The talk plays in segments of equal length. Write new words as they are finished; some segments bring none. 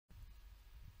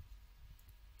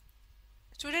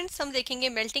Students हम देखेंगे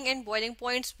melting and boiling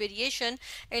points variation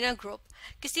in a group.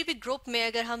 किसी भी ग्रुप में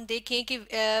अगर हम देखें कि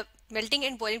मेल्टिंग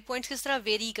एंड बॉइलिंग पॉइंट्स किस तरह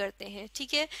वेरी करते हैं,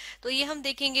 ठीक है, तो ये हम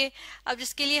देखेंगे। अब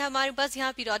जिसके लिए हमारे पास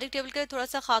यहाँ पीरियोडिक टेबल का थोड़ा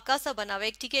सा खाका सा बना हुआ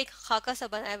है, ठीक है, एक खाका सा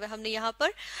बनाया हुआ है हमने यहाँ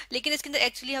पर, लेकिन इसके अंदर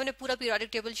एक्चुअली हमने पूरा पीरियोडिक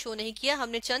टेबल शो नहीं किया,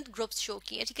 हमने चंद ग्रुप्स शो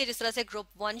किए, ठीक है। जिस तरह से ग्रुप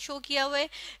 1 शो किया हुआ है,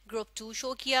 ग्रुप 2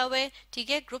 शो किया हुआ है, ठीक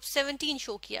है, ग्रुप 17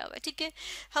 शो किया हुआ है, ठीक है।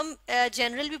 हम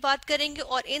जनरल भी बात करेंगे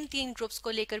और इन 3 ग्रुप्स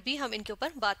को लेकर भी हम इनके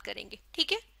ऊपर बात करेंगे,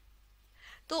 ठीक है।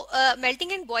 तो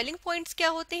मेल्टिंग एंड बॉइलिंग पॉइंट्स क्या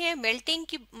होते हैं?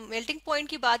 मेल्टिंग पॉइंट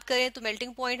की बात करें तो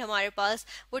मेल्टिंग पॉइंट हमारे पास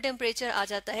वो टेम्परेचर आ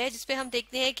जाता है जिसपे हम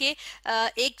देखते हैं कि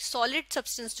एक सॉलिड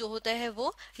सब्सटेंस जो होता है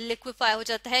वो लिक्विफाई हो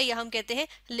जाता है, या हम कहते हैं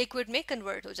लिक्विड में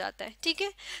कन्वर्ट हो जाता है, ठीक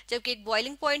है। जबकि एक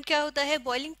बॉइलिंग पॉइंट क्या होता है?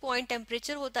 बॉइलिंग पॉइंट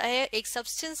टेम्परेचर होता है एक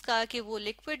सब्सटेंस का कि वो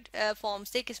लिक्विड फॉर्म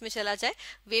से किस में चला जाए,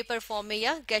 वेपर फॉर्म में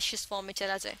या गैशियस फॉर्म में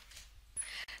चला जाए।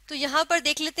 तो यहाँ पर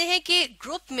देख लेते हैं कि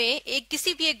ग्रुप में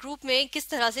किसी भी एक ग्रुप में किस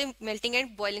तरह से melting and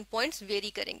boiling points very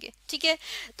करेंगे, ठीक है।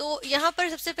 तो यहाँ पर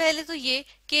सबसे पहले तो ये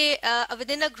कि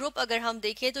विद इन अ ग्रुप अगर हम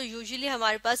देखें तो यूजुअली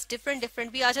हमारे पास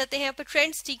डिफरेंट भी आ जाते हैं यहाँ पर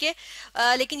ट्रेंड्स, ठीक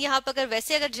है। लेकिन यहाँ पर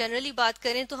अगर जनरली बात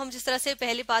करें तो हम जिस तरह से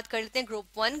पहले बात कर लेते हैं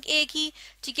ग्रुप 1A की,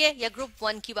 ठीक है, या ग्रुप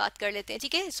 1 की बात कर लेते हैं,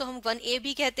 ठीक है, इसको हम 1A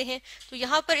भी कहते हैं। तो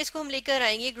यहाँ पर इसको हम लेकर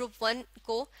आएंगे ग्रुप 1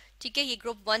 को, ठीक है। ये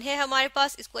ग्रुप 1 है हमारे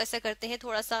पास, इसको ऐसा करते हैं,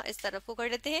 थोड़ा सा इस तरफ को कर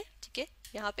लेते हैं, ठीक है,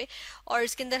 यहाँ पे, और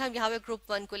इसके अंदर हम यहाँ पे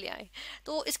ग्रुप 1 को ले आए।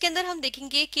 तो इसके अंदर हम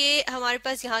देखेंगे कि हमारे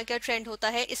पास यहाँ क्या ट्रेंड होता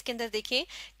है। इसके अंदर देखें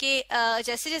कि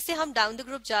जैसे जैसे हम डाउन द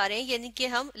ग्रुप जा रहे हैं, यानी कि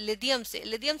हम लिथियम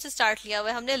से स्टार्ट लिया हुआ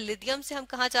है हमने, लिथियम से हम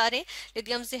कहाँ जा रहे हैं,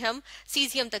 लिथियम से हम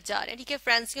सीजियम तक जा रहे हैं, ठीक है।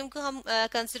 फ्रांसियम को हम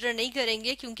कंसिडर नहीं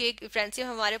करेंगे क्योंकि फ्रांसियम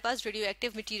हमारे पास रेडियो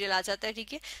एक्टिव मटीरियल आ जाता है,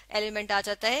 ठीक है, एलिमेंट आ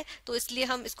जाता है, तो इसलिए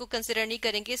हम इसको कंसिडर नहीं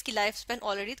करेंगे, इसकी लाइफ स्पेन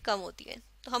ऑलरेडी कम होती है।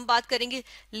 तो हम बात करेंगे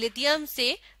लिथियम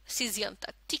से सीजियम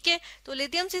तक, ठीक है। तो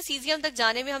लिथियम से सीजियम तक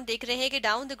जाने में हम देख रहे हैं कि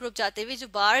डाउन द ग्रुप जाते हुए जो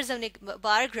बार्स हमने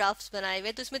बार ग्राफ्स बनाए हुए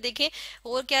हैं, तो इसमें देखें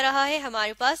और क्या रहा है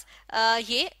हमारे पास,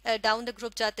 ये डाउन द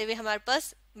ग्रुप जाते हुए हमारे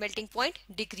पास मेल्टिंग पॉइंट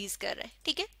डिक्रीज कर रहा है,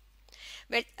 ठीक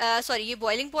है। सॉरी, ये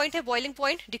बॉइलिंग पॉइंट है, बॉइलिंग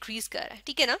पॉइंट डिक्रीज कर रहा है,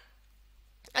 ठीक है ना।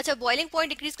 अच्छा, बॉइलिंग पॉइंट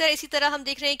डिक्रीज कर, इसी तरह हम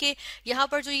देख रहे हैं कि यहाँ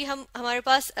पर जो ये हमारे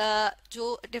पास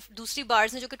जो दूसरी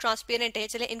बार्स हैं जो कि ट्रांसपेरेंट है,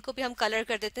 चले इनको भी हम कलर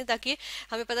कर देते हैं ताकि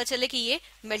हमें पता चले कि ये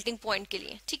मेल्टिंग पॉइंट के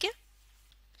लिए, ठीक है।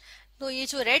 तो ये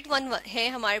जो रेड वन है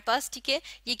हमारे पास, ठीक है,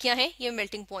 ये क्या है, ये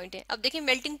मेल्टिंग पॉइंट है। अब देखिए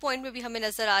मेल्टिंग पॉइंट में भी हमें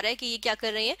नजर आ रहा है कि ये क्या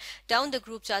कर रहे हैं, डाउन द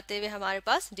ग्रुप जाते हुए हमारे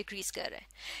पास डिक्रीज कर रहा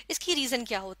है। इसकी रीजन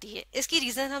क्या होती है? इसकी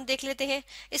रीजन हम देख लेते हैं।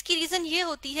 इसकी रीजन ये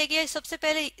होती है कि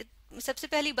सबसे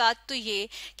पहली बात तो ये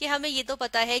कि हमें ये तो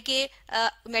पता है कि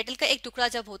मेटल का एक टुकड़ा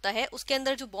जब होता है उसके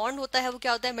अंदर जो बॉन्ड होता है वो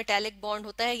क्या होता है, मेटालिक बॉन्ड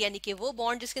होता है, यानी कि वो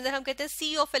बॉन्ड जिसके अंदर हम कहते हैं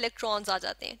सी ऑफ इलेक्ट्रॉन्स आ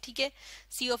जाते हैं, ठीक है,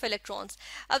 सी ऑफ इलेक्ट्रॉन्स।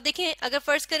 अब देखें अगर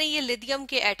फर्ज करें ये लिथियम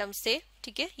के एटम्स थे,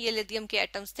 ठीक है, ये लिथियम के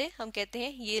एटम्स थे, हम कहते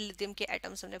हैं ये लिथियम के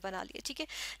एटम्स हमने बना लिए, ठीक है।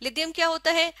 लिथियम क्या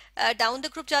होता है, डाउन द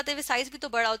ग्रुप जाते हुए साइज भी तो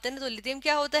बड़ा होता है ना, तो लिथियम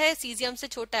क्या होता है, सीजियम से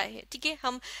छोटा है, ठीक है।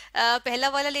 हम पहला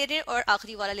वाला ले रहे हैं और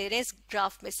आखिरी वाला ले रहे हैं इस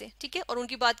ग्राफ में से, ठीक है, और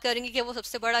उनकी बात करेंगे कि वो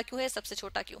सबसे बड़ा क्यों है, सबसे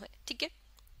छोटा क्यों है, ठीक है।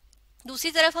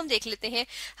 दूसरी तरफ हम देख लेते हैं,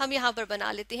 हम यहाँ पर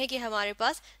बना लेते हैं कि हमारे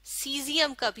पास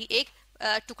सीजियम का भी एक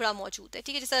टुकड़ा मौजूद है,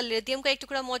 ठीक है। जैसा लिथियम का एक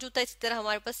टुकड़ा मौजूद है इसी तरह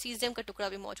हमारे पास सीजियम का टुकड़ा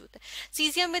भी मौजूद है।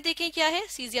 सीजियम में देखें क्या है,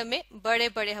 सीजियम में बड़े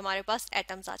बड़े हमारे पास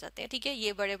एटम्स आ जाते हैं, ठीक है,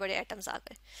 ये बड़े बड़े एटम्स आ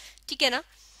गए, ठीक है ना।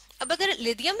 अब अगर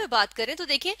लिथियम में बात करें तो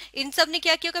देखिए इन सब ने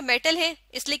क्या किया कि मेटल है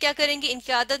इसलिए क्या करेंगे,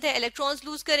 इनकी आदत है इलेक्ट्रॉन्स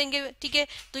लूज करेंगे, ठीक है।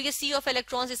 तो ये सी ऑफ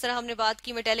इलेक्ट्रॉन्स, इस तरह हमने बात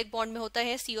की मेटेलिक बॉन्ड में होता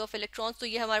है सी ऑफ इलेक्ट्रॉन्स, तो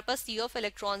ये हमारे पास सी ऑफ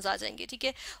इलेक्ट्रॉन्स आ जाएंगे, ठीक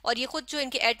है। और ये खुद जो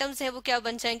इनके एटम्स हैं वो क्या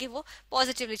बन जाएंगे, वो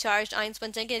पॉजिटिवली चार्ज आइंस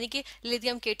बन जाएंगे, यानी कि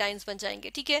लिथियम केटाइंस बन जाएंगे,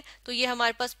 ठीक है। तो ये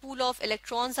हमारे पास पूल ऑफ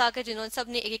इलेक्ट्रॉन्स आकर जिन्होंने सब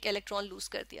ने एक एक इलेक्ट्रॉन लूज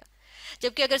कर दिया।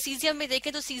 जबकि अगर सीजियम में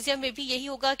देखें तो सीजियम में भी यही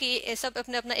होगा कि सब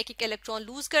अपना अपना एक एक इलेक्ट्रॉन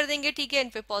लूज कर देंगे, ठीक है, इन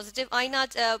पे पॉजिटिव आइन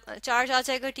चार्ज आ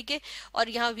जाएगा, ठीक है, और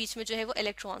यहाँ बीच में जो है वो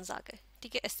इलेक्ट्रॉन्स आ गए,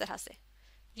 ठीक है, इस तरह से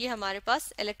ये हमारे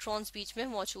पास इलेक्ट्रॉन्स बीच में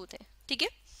मौजूद हैं, ठीक है।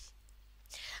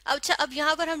 अच्छा, अब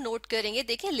यहाँ पर हम नोट करेंगे,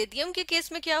 देखें लिथियम के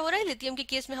केस में क्या हो रहा है, लिथियम के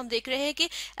केस में हम देख रहे हैं कि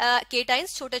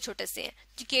केटाइंस छोटे छोटे से हैं,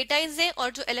 जो केटाइंस हैं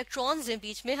और जो इलेक्ट्रॉन्स हैं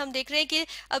बीच में हम देख रहे हैं कि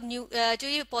अब जो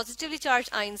ये पॉजिटिवली चार्ज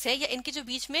आइंस है या इनके जो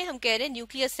बीच में हम कह रहे हैं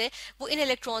न्यूक्लियस है, वो इन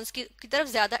इलेक्ट्रॉन्स की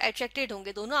तरफ ज्यादा अट्रैक्टेड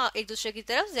होंगे, दोनों एक दूसरे की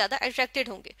तरफ ज्यादा अट्रैक्टेड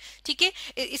होंगे, ठीक है।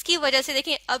 इसकी वजह से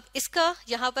देखें अब इसका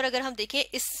यहाँ पर अगर हम देखें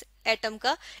इस एटम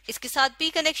का इसके साथ भी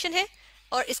कनेक्शन है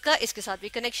और इसका इसके साथ भी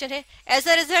कनेक्शन है, एज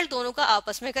अ रिजल्ट दोनों का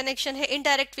आपस में कनेक्शन है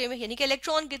इनडायरेक्ट वे में, यानी कि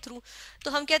इलेक्ट्रॉन के थ्रू।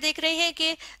 तो हम क्या देख रहे हैं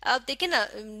कि अब देखें ना,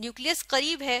 न्यूक्लियस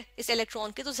करीब है इस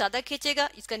इलेक्ट्रॉन के तो ज्यादा खींचेगा,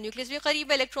 इसका न्यूक्लियस भी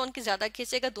करीब है इलेक्ट्रॉन के, ज्यादा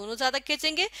खींचेगा, दोनों ज्यादा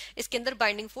खींचेंगे, इसके अंदर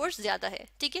बाइंडिंग फोर्स ज्यादा है,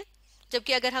 ठीक है।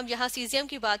 जबकि अगर हम यहाँ सीजियम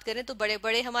की बात करें तो बड़े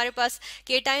बड़े हमारे पास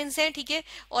केटाइंस हैं, ठीक है,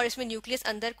 और इसमें न्यूक्लियस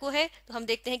अंदर को है, तो हम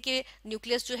देखते हैं कि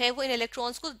न्यूक्लियस जो है वो इन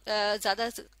इलेक्ट्रॉन्स को ज्यादा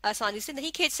आसानी से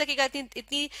नहीं खींच सकेगा,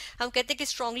 इतनी हम कहते हैं कि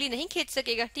स्ट्रांगली नहीं खींच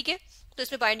सकेगा, ठीक है। तो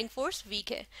इसमें बाइंडिंग फोर्स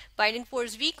वीक है। बाइंडिंग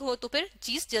फोर्स वीक हो तो फिर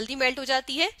चीज जल्दी मेल्ट हो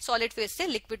जाती है, सॉलिड फेज से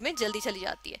लिक्विड में जल्दी चली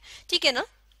जाती है, ठीक है ना।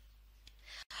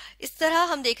 इस तरह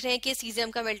हम देख रहे हैं कि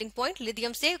सीजियम का मेल्टिंग पॉइंट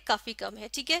लिथियम से काफी कम है,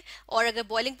 ठीक है, और अगर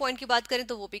बॉइलिंग पॉइंट की बात करें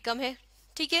तो वो भी कम है,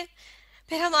 ठीक है।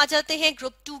 फिर हम आ जाते हैं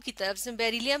ग्रुप 2 की तरफ से,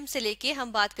 बेरिलियम से लेके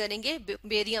हम बात करेंगे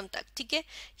बेरियम तक, ठीक है।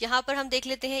 यहाँ पर हम देख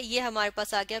लेते हैं, ये हमारे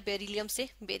पास आ गया बेरिलियम से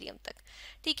बेरियम तक,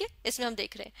 ठीक है, इसमें हम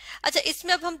देख रहे हैं। अच्छा,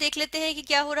 इसमें अब हम देख लेते हैं कि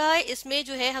क्या हो रहा है। इसमें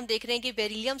जो है हम देख रहे हैं कि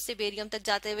बेरिलियम से बेरियम तक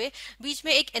जाते हुए बीच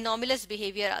में एक एनोमलस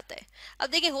बिहेवियर आता है। अब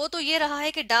देखिए, हो तो ये रहा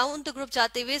है कि डाउन द ग्रुप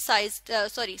जाते हुए साइज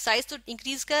तो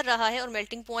इंक्रीज कर रहा है और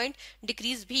मेल्टिंग पॉइंट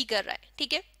डिक्रीज भी कर रहा है,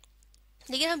 ठीक है,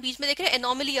 लेकिन हम बीच में देख रहे हैं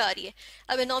एनोमली आ रही है।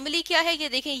 अब एनोमली क्या है, ये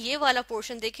देखें, ये वाला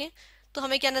पोर्शन देखें तो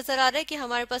हमें क्या नजर आ रहा है कि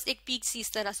हमारे पास एक पीक सी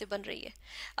इस तरह से बन रही है।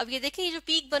 अब ये देखें, ये जो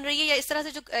पीक बन रही है या इस तरह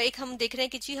से जो एक हम देख रहे हैं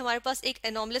कि जी हमारे पास एक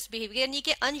एनोमलस बिहेवियर यानी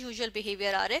कि अनयूजुअल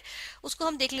बिहेवियर आ रहा है, उसको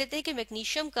हम देख लेते हैं कि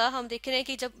मैग्नीशियम का हम देख रहे हैं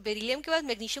कि जब बेरिलियम के बाद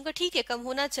मैग्नीशियम का ठीक है कम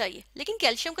होना चाहिए, लेकिन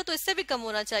कैल्शियम का तो इससे भी कम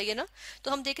होना चाहिए ना।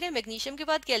 तो हम देख रहे हैं मैग्नीशियम के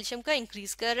बाद कैल्शियम का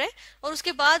इंक्रीज कर रहा है और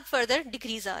उसके बाद फर्दर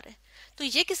डिक्रीज आ रहा है। तो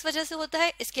ये किस वजह से होता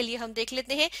है, इसके लिए हम देख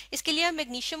लेते हैं। इसके लिए हम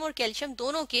मैग्नीशियम और कैल्शियम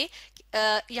दोनों के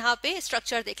यहाँ पे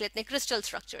स्ट्रक्चर देख लेते हैं, क्रिस्टल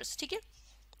स्ट्रक्चर्स, ठीक है।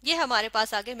 ये हमारे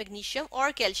पास आ गए मैग्नीशियम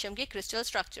और कैल्शियम के क्रिस्टल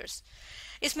स्ट्रक्चर्स।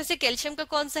 इसमें से कैल्शियम का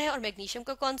कौन सा है और मैग्नीशियम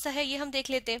का कौन सा है ये हम देख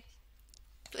लेते हैं।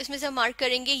 तो इसमें से हम मार्क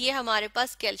करेंगे, ये हमारे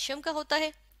पास कैल्शियम का होता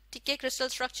है, ठीक है, क्रिस्टल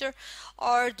स्ट्रक्चर,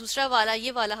 और दूसरा वाला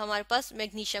ये वाला हमारे पास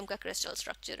मैग्नीशियम का क्रिस्टल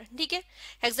स्ट्रक्चर है, ठीक है।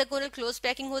 हेक्सागोनल क्लोज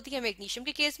पैकिंग होती है मैग्नीशियम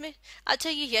के केस में। अच्छा,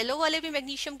 ये येलो वाले भी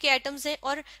मैग्नीशियम के एटम्स हैं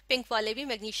और पिंक वाले भी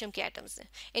मैग्नीशियम के एटम्स हैं।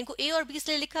 इनको ए और बी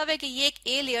इसलिए लिखा हुआ है कि ये एक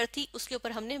ए लेयर थी, उसके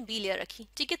ऊपर हमने बी लेयर रखी,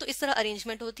 ठीक है। तो इस तरह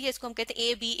अरेंजमेंट होती है, इसको हम कहते हैं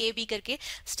ए बी करके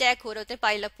स्टैक हो रहे होते हैं,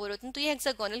 पाइल अप हो रहे होते हैं, तो ये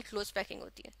हेक्सागोनल क्लोज पैकिंग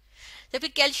होती है। जबकि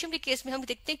कैल्शियम के केस में हम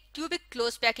देखते हैं क्यूबिक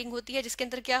क्लोज पैकिंग होती है, जिसके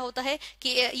अंदर क्या होता है कि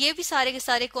ये भी सारे के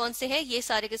सारे कौन से हैं, ये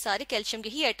सारे के सारे कैल्शियम के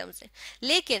ही एटम्स हैं,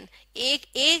 लेकिन एक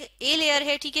ए लेयर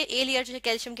है, ठीक है, ए लेयर जो है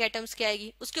कैल्शियम के एटम्स की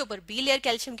आएगी, उसके ऊपर बी लेयर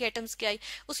कैल्शियम के एटम्स की आई,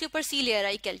 उसके ऊपर सी लेयर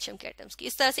आई कैल्शियम के एटम्स की,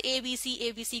 इस तरह से ए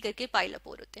बी सी करके पाइल अप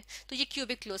हो रहे होते हैं। तो ये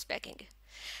क्यूबिक क्लोज पैकिंग है।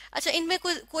 अच्छा, इनमें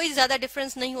कोई ज्यादा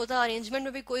डिफरेंस नहीं होता, अरेंजमेंट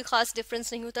में भी कोई खास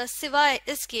डिफरेंस नहीं होता, सिवाय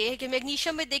इसके कि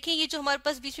मैग्नीशियम में देखें ये जो हमारे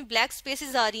पास बीच में ब्लैक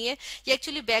स्पेसेस आ रही हैं, ये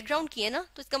एक्चुअली बैकग्राउंड की है ना,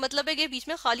 तो इसका मतलब है कि बीच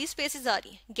में खाली स्पेसेस आ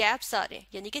रही हैं, गैप्स आ रहे हैं,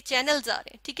 यानी कि चैनल्स आ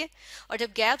रहे हैं, ठीक है। और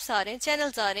जब गैप्स आ रहे हैं,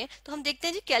 चैनल्स आ रहे हैं, तो हम देखते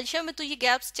हैं जी कैल्शियम में तो ये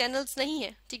गैप्स चैनल्स नहीं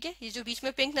है, ठीक है। ये जो बीच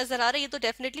में पिंक नजर आ रहा है ये तो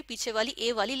डेफिनेटली पीछे वाली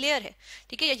ए वाली लेयर है,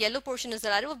 ठीक है, या येलो पोर्शन नजर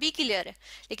आ रहा है वो बी की लेयर है,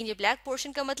 लेकिन ये ब्लैक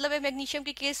पोर्शन का मतलब है मैग्नीशियम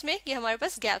के केस में कि हमारे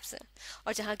पास गैप्स हैं,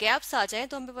 और जहां गैप्स आ जाए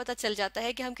तो हमें पता चल जाता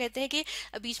है कि हम कहते हैं कि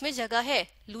बीच में जगह है,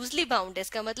 लूजली बाउंड है।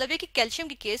 इसका मतलब है कि कैल्शियम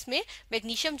के केस में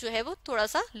मैग्नीशियम जो है वो थोड़ा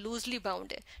सा लूजली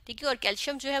बाउंड है, ठीक है, और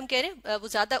कैल्शियम जो है हम कह रहे हैं वो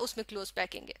ज्यादा उसमें क्लोज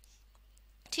पैकिंग है,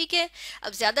 ठीक है।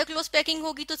 अब ज्यादा क्लोज पैकिंग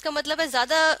होगी तो इसका मतलब है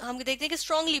ज्यादा हम देखते हैं कि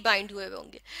स्ट्रांगली बाइंड हुए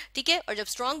होंगे, ठीक है। और जब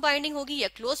स्ट्रांग बाइंडिंग होगी या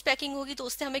क्लोज पैकिंग होगी तो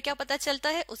उससे हमें क्या पता चलता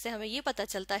है, उससे हमें ये पता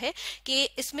चलता है कि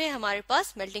इसमें हमारे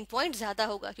पास मेल्टिंग पॉइंट ज्यादा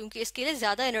होगा, क्योंकि इसके लिए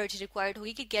ज्यादा एनर्जी रिक्वायर्ड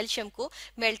होगी कि कैल्शियम को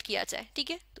मेल्ट किया जाए,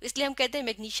 ठीक है। तो इसलिए हम कहते हैं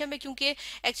मैग्नीशियम में, क्योंकि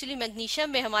एक्चुअली मैग्नीशियम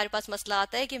में हमारे पास मसला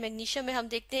आता है कि मैग्नीशियम में हम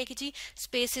देखते हैं कि जी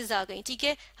स्पेसेस आ गई, ठीक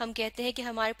है, हम कहते हैं कि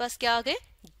हमारे पास क्या आ गए,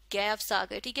 गैप्स आ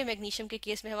गए, ठीक है। मैग्नीशियम के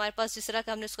केस में हमारे पास जिस तरह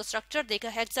का हमने उसका स्ट्रक्चर देखा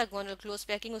हेक्सागोनल क्लोज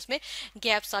पैकिंग, उसमें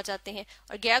गैप्स आ जाते हैं,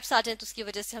 और गैप्स आ जाए तो उसकी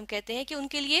वजह से हम कहते हैं कि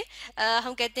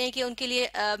उनके लिए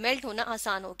मेल्ट होना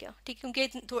आसान हो गया, ठीक है,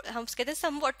 क्योंकि हम कहते हैं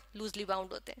समवॉट लूजली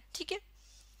बाउंड होते हैं, ठीक है।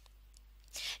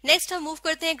 नेक्स्ट हम मूव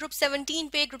करते हैं ग्रुप 17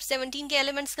 पे। ग्रुप 17 के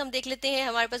एलिमेंट्स हम देख लेते हैं।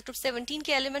 हमारे पास ग्रुप 17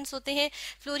 के एलिमेंट्स होते हैं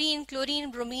fluorine, chlorine,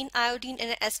 bromine, iodine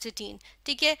and एस्टेटीन,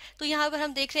 ठीक है। तो यहाँ पर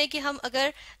हम देख रहे हैं कि हम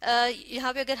अगर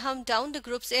यहाँ पे अगर हम डाउन द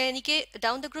ग्रुप से यानी कि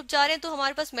डाउन द ग्रुप जा रहे हैं तो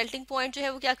हमारे पास मेल्टिंग पॉइंट जो है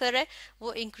वो क्या कर रहा है,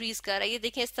 वो इंक्रीज कर रहा है। ये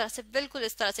देखें इस तरह से, बिल्कुल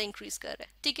इस तरह से इंक्रीज कर रहा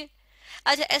है, ठीक है।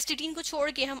 अच्छा, एस्टेटीन को छोड़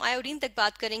के हम आयोडीन तक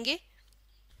बात करेंगे।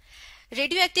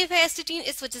 रेडियो एक्टिव है एस्टेटीन,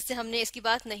 इस वजह से हमने इसकी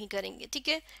बात नहीं करेंगे, ठीक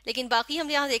है। लेकिन बाकी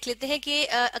हम यहाँ देख लेते हैं कि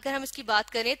अगर हम इसकी बात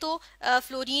करें तो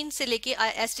फ्लोरीन से लेके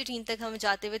एस्टेटीन तक हम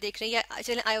जाते हुए देख रहे हैं, या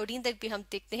चले आयोडीन तक भी हम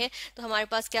देखते हैं, तो हमारे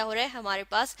पास क्या हो रहा है, हमारे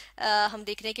पास हम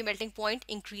देख रहे हैं कि मेल्टिंग पॉइंट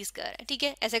इंक्रीज कर रहा है, ठीक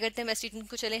है। ऐसा करते हैं हम एस्टेटीन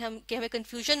को चले हम कि हमें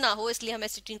कंफ्यूजन ना हो, इसलिए हम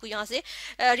एस्टेटीन को यहाँ से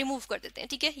रिमूव कर देते हैं,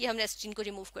 ठीक है। ये हमने एस्टेटीन को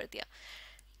रिमूव कर दिया।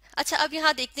 अच्छा, अब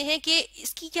यहाँ देखते हैं कि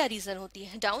इसकी क्या रीजन होती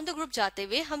है। डाउन द ग्रुप जाते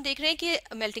हुए हम देख रहे हैं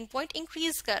कि मेल्टिंग पॉइंट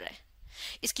इंक्रीज कर रहा है।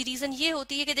 इसकी रीजन ये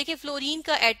होती है कि देखिए फ्लोरीन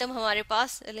का एटम हमारे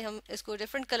पास, चलिए हम इसको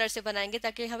डिफरेंट कलर से बनाएंगे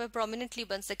ताकि हमें प्रोमिनेंटली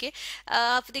बन सके।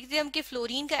 आप देखते हैं हम कि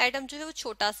फ्लोरीन का एटम जो है वो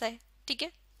छोटा सा है, ठीक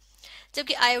है।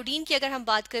 जबकि आयोडीन की अगर हम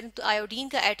बात करें तो आयोडीन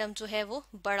का एटम जो है वो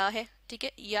बड़ा है, ठीक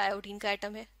है, ये आयोडीन का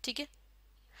एटम है, ठीक है।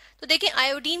 तो देखिए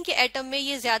आयोडीन के एटम में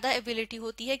ये ज्यादा एबिलिटी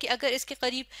होती है कि अगर इसके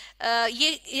करीब ये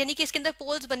यानी कि इसके अंदर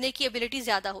पोल्स बनने की एबिलिटी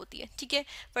ज्यादा होती है, ठीक है।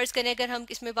 फर्ज करें अगर हम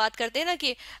इसमें बात करते हैं ना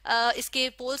कि इसके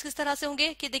पोल्स किस तरह से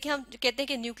होंगे कि देखिए हम कहते हैं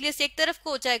कि न्यूक्लियस एक तरफ को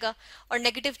हो जाएगा और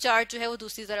नेगेटिव चार्ज जो है वो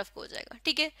दूसरी तरफ को हो जाएगा,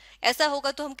 ठीक है। ऐसा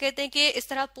होगा तो हम कहते हैं कि इस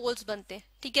तरह पोल्स बनते हैं,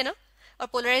 ठीक है ना। और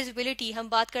पोलराइजेबिलिटी हम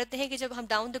बात करते हैं कि जब हम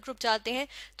डाउन द ग्रुप जाते हैं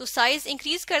तो साइज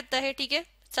इंक्रीज करता है, ठीक है।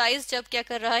 साइज जब क्या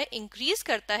कर रहा है, इंक्रीज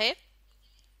करता है,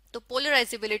 तो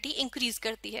पोलराइजेबिलिटी इंक्रीज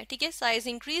करती है, ठीक है। साइज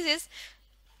इंक्रीजेस,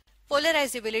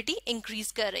 पोलराइजेबिलिटी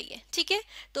इंक्रीज कर रही है, ठीक है।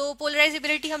 तो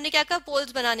पोलराइजेबिलिटी हमने क्या कहा,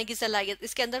 पोल्स बनाने की सलाहियत,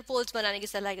 इसके अंदर पोल्स बनाने की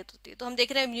सलाहियत होती है। तो हम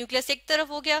देख रहे हैं न्यूक्लियस एक तरफ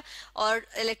हो गया और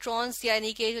इलेक्ट्रॉन्स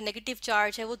यानी कि जो नेगेटिव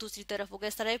चार्ज है वो दूसरी तरफ हो गया,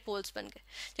 इस तरह पोल्स बन गए।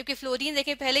 जबकि फ्लोरीन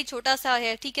देखें पहले ही छोटा सा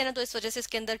है, ठीक है ना, तो इस वजह से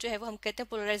इसके अंदर जो है वो हम कहते हैं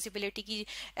पोलराइजेबिलिटी की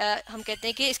हम कहते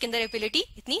हैं कि इसके अंदर एबिलिटी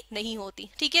इतनी नहीं होती,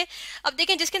 ठीक है। अब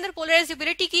देखें जिसके अंदर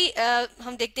पोलराइजेबिलिटी की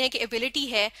हम देखते हैं कि एबिलिटी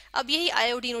है, अब यही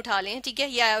आयोडीन उठा लें, ठीक है।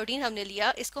 ये आयोडीन हमने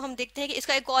लिया, इसको हम देखते हैं कि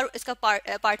इसका एक और इसका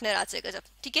पार्टनर आ जाएगा जब,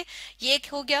 ठीक है। ये एक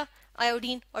हो गया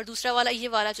आयोडीन और दूसरा वाला ये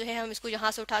वाला जो है हम इसको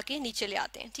यहाँ से उठा के नीचे ले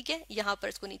आते हैं, ठीक है। यहाँ पर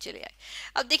इसको नीचे ले आए।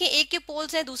 अब देखें एक के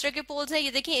पोल्स हैं, दूसरे के पोल्स हैं,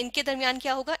 ये देखिए इनके दरमियान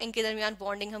क्या होगा, इनके दरमियान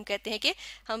बॉन्डिंग हम कहते हैं कि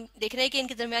हम देख रहे हैं कि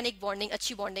इनके दरमियान एक बॉन्डिंग,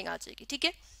 अच्छी बॉन्डिंग आ जाएगी, ठीक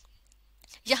है।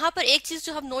 यहाँ पर एक चीज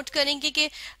जो हम नोट करेंगे कि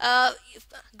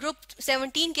ग्रुप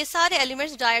 17 के सारे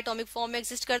एलिमेंट्स डायटोमिक फॉर्म में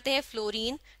एग्जिस्ट करते हैं।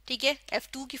 फ्लोरीन, ठीक है,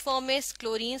 F2 की फॉर्म में,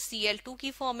 क्लोरीन Cl2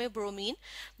 की फॉर्म में, ब्रोमीन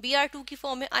Br2 की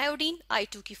फॉर्म में, आयोडीन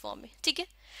I2 की फॉर्म में, ठीक है।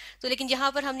 तो लेकिन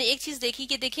यहाँ पर हमने एक चीज देखी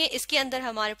कि देखिए इसके अंदर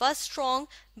हमारे पास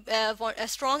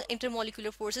स्ट्रॉन्ग इंटरमोलिकुलर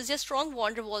फोर्सेस या स्ट्रॉन्ग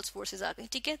वॉन्डरवॉल्स फोर्सेस आ गए,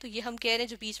 ठीक है। तो ये हम कह रहे हैं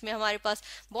जो बीच में हमारे पास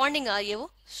बॉन्डिंग आ रही है वो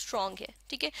स्ट्रॉन्ग है,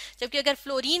 ठीक है। जबकि अगर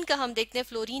फ्लोरीन का हम देखते हैं,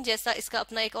 फ्लोरीन जैसा इसका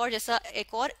अपना एक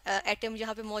और एटम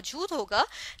यहाँ पे मौजूद होगा,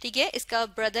 ठीक है, इसका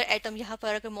ब्रदर एटम यहाँ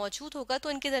पर अगर मौजूद होगा तो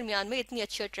इनके दरमियान में इतनी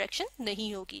अच्छी अट्रैक्शन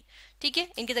नहीं होगी, ठीक है।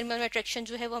 इनके दरमियान में अट्रैक्शन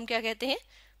जो है वो हम क्या कहते हैं,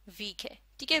 वीक है,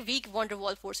 ठीक है। Week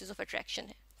van der Waals forces of attraction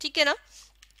है, ठीक है ना।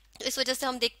 तो इस वजह से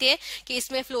हम देखते हैं कि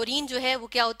इसमें फ्लोरीन जो है वो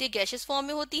क्या होती है, गैशियस फॉर्म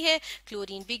में होती है,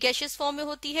 क्लोरीन भी गैशियस फॉर्म में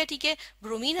होती है, ठीक है।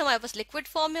 ब्रोमीन हमारे पास लिक्विड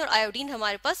फॉर्म में और आयोडीन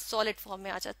हमारे पास सॉलिड फॉर्म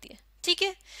में आ जाती है, ठीक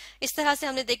है। इस तरह से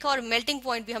हमने देखा और मेल्टिंग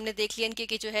पॉइंट भी हमने देख लिया इनके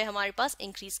कि जो है हमारे पास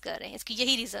इंक्रीज कर रहे हैं, इसकी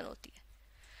यही रीजन होती है,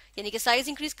 यानी कि साइज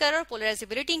इंक्रीज कर रहा है और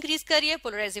पोलराइजेबिलिटी इंक्रीज कर रही है।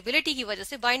 पोलराइजेबिलिटी की वजह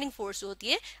से बाइंडिंग फोर्स जो होती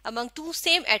है अमंग टू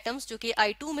सेम एटम्स जो कि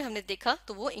I2 में हमने देखा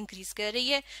तो वो इंक्रीज कर रही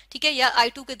है, ठीक है, या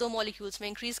I2 के 2 मॉलिक्यूल्स में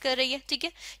इंक्रीज कर रही है, ठीक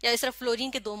है, या इस तरह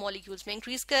फ्लोरीन के 2 मॉलिक्यूल्स में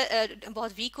इंक्रीज कर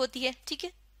बहुत वीक होती है, ठीक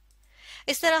है।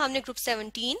 इस तरह हमने ग्रुप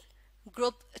 17,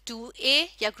 ग्रुप 2A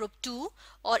या ग्रुप 2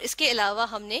 और इसके अलावा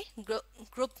हमने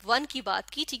ग्रुप 1 की बात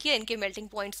की, ठीक है। इनके मेल्टिंग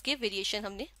पॉइंट्स के वेरिएशन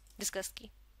हमने डिस्कस की।